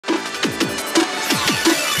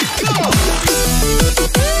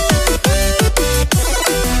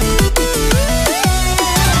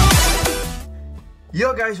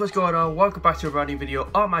guys, what's going on? Welcome back to a brand new video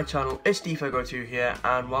on my channel. It's D.Ferg here,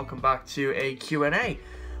 and welcome back to a Q&A.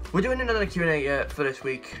 We're doing another Q&A for this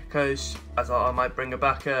week, because I thought I might bring it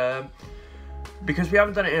back, because we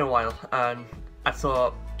haven't done it in a while, and I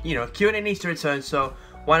thought, you know, Q&A needs to return, so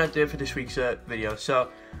why not do it for this week's video? So,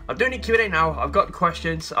 I'm doing the Q&A now. I've got the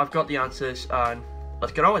questions, I've got the answers, and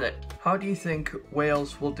let's get on with it. How do you think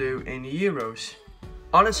Wales will do in the Euros?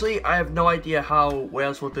 Honestly, I have no idea how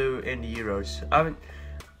Wales will do in the Euros.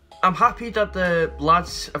 I'm happy that the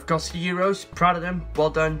lads have got to the Euros. Proud of them.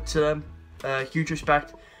 Well done to them. Huge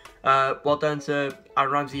respect. Well done to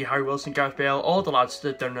Aaron Ramsey, Harry Wilson, Gareth Bale, all the lads that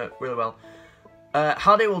have done it really well.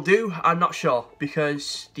 How they will do, I'm not sure,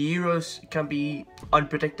 because the Euros can be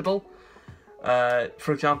unpredictable.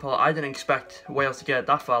 For example, I didn't expect Wales to get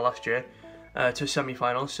that far last year to a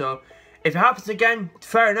semi-final, so if it happens again,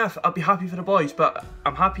 fair enough, I'll be happy for the boys, but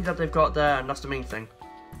I'm happy that they've got there, and that's the main thing.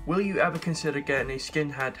 Will you ever consider getting a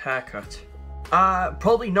skinhead haircut?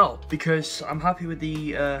 Probably not, because I'm happy with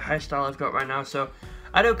the hairstyle I've got right now, so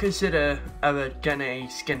I don't consider ever getting a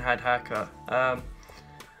skinhead haircut.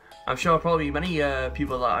 I'm sure probably many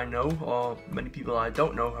people that I know, or many people that I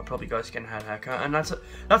don't know, have probably got a skinhead haircut, and that's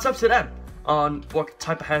up to them on what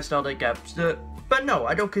type of hairstyle they get. But no,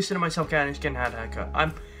 I don't consider myself getting a skinhead haircut.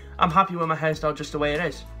 I'm happy with my hairstyle just the way it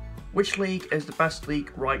is. Which league is the best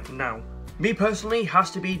league right now? Me personally, has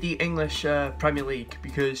to be the English Premier League,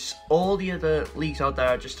 because all the other leagues out there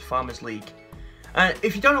are just a farmers league.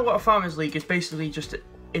 If you don't know what a farmers league is, basically just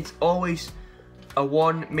it's always a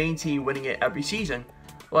one main team winning it every season.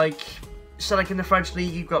 Like in the French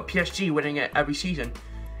league, you've got PSG winning it every season.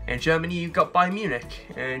 In Germany, you've got Bayern Munich.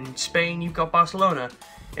 In Spain, you've got Barcelona.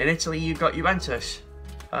 In Italy, you've got Juventus.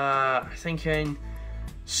 I think in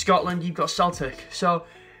Scotland, you've got Celtic. So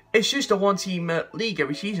it's just a one-team league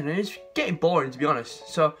every season, and it's getting boring, to be honest.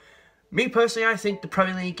 So me personally, I think the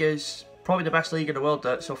Premier League is probably the best league in the world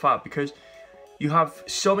so far, because you have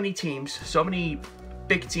so many teams, so many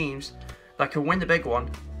big teams that can win the big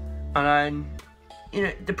one, and then, you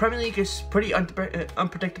know, the Premier League is pretty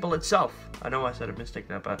unpredictable itself. I know I said a mistake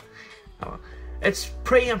there, but oh well. It's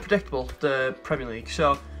pretty unpredictable, the Premier League.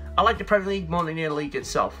 So I like the Premier League more than the league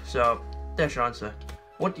itself. So there's your answer.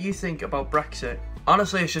 What do you think about Brexit?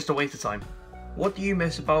 Honestly, it's just a waste of time. What do you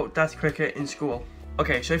miss about death cricket in school?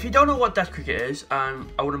 Okay, so if you don't know what death cricket is, and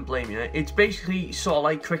I wouldn't blame you, it's basically sort of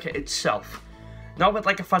like cricket itself. Not with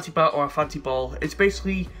like a fancy bat or a fancy ball. It's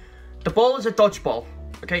basically, the ball is a dodgeball.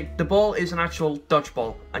 Okay, the ball is an actual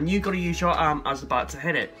dodgeball, and you got to use your arm as the bat to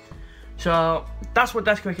hit it. So that's what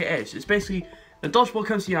death cricket is. It's basically the dodgeball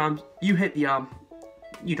comes to your arm, you hit the arm.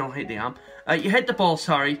 You don't hit the arm. You hit the ball,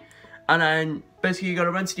 sorry, and then basically you got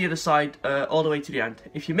to run to the other side all the way to the end.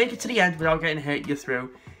 If you make it to the end without getting hit, you're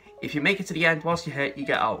through. If you make it to the end whilst you hit, you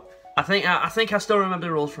get out. I think I still remember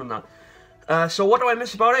the rules from that. So what do I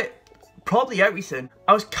miss about it? Probably everything.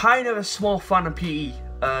 I was kind of a small fan of PE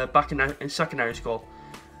back in secondary school.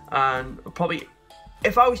 And probably,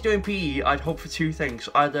 if I was doing PE, I'd hope for two things.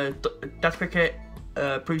 Either death cricket,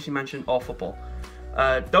 previously mentioned, or football.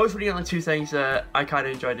 Those were the only two things that I kind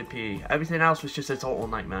of enjoyed in PE. Everything else was just a total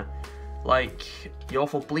nightmare. Like the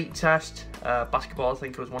awful bleep test, basketball I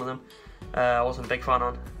think was one of them. I wasn't a big fan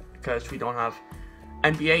on, because we don't have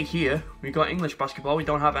NBA here. We got English basketball, we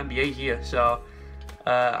don't have NBA here. So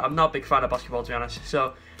I'm not a big fan of basketball, to be honest.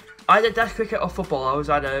 So either death cricket or football, I was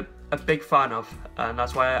either a big fan of, and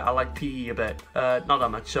that's why I like PE a bit, not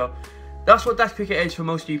that much. So that's what death cricket is for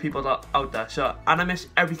most of you people that out there. So, and I miss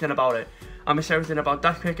everything about it. I miss everything about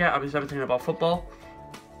death cricket, I miss everything about football.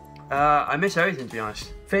 I miss everything, to be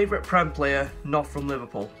honest. Favourite Prem player not from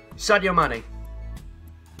Liverpool? Sadio Mane.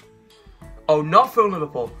 Oh, not from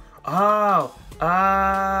Liverpool. Oh,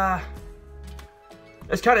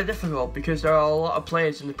 it's kind of difficult, because there are a lot of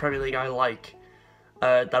players in the Premier League I like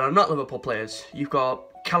that are not Liverpool players. You've got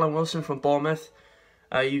Callum Wilson from Bournemouth.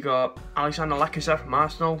 You've got Alexander Lacazette from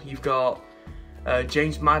Arsenal. You've got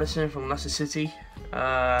James Maddison from Leicester City.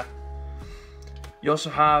 You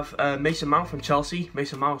also have Mason Mount from Chelsea.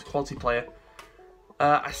 Mason Mount's a quality player.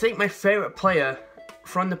 I think my favourite player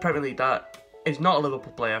from the Premier League that is not a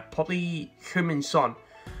Liverpool player, probably Heung-min Son.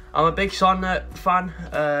 I'm a big Son fan.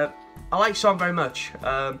 I like Son very much.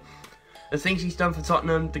 The things he's done for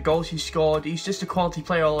Tottenham, the goals he's scored, he's just a quality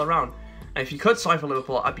player all around. And if you could sign for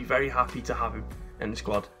Liverpool, I'd be very happy to have him in the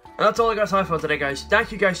squad. And that's all I got time for today, guys.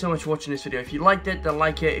 Thank you guys so much for watching this video. If you liked it, then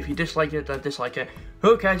like it. If you disliked it, then dislike it.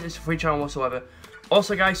 Who cares? It's a free channel whatsoever.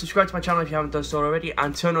 Also, guys, subscribe to my channel if you haven't done so already,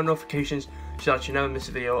 and turn on notifications so that you never miss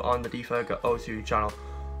a video on the D.Ferg channel.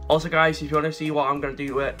 Also, guys, if you want to see what I'm going to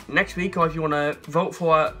do next week, or if you want to vote for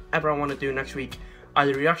whatever I want to do next week,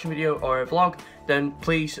 either a reaction video or a vlog, then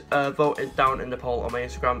please vote it down in the poll on my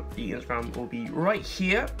Instagram. The Instagram will be right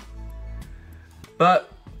here.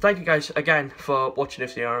 But thank you guys again for watching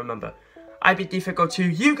this video. And remember, I've been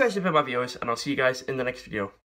D.Ferg, you guys have been my viewers, and I'll see you guys in the next video.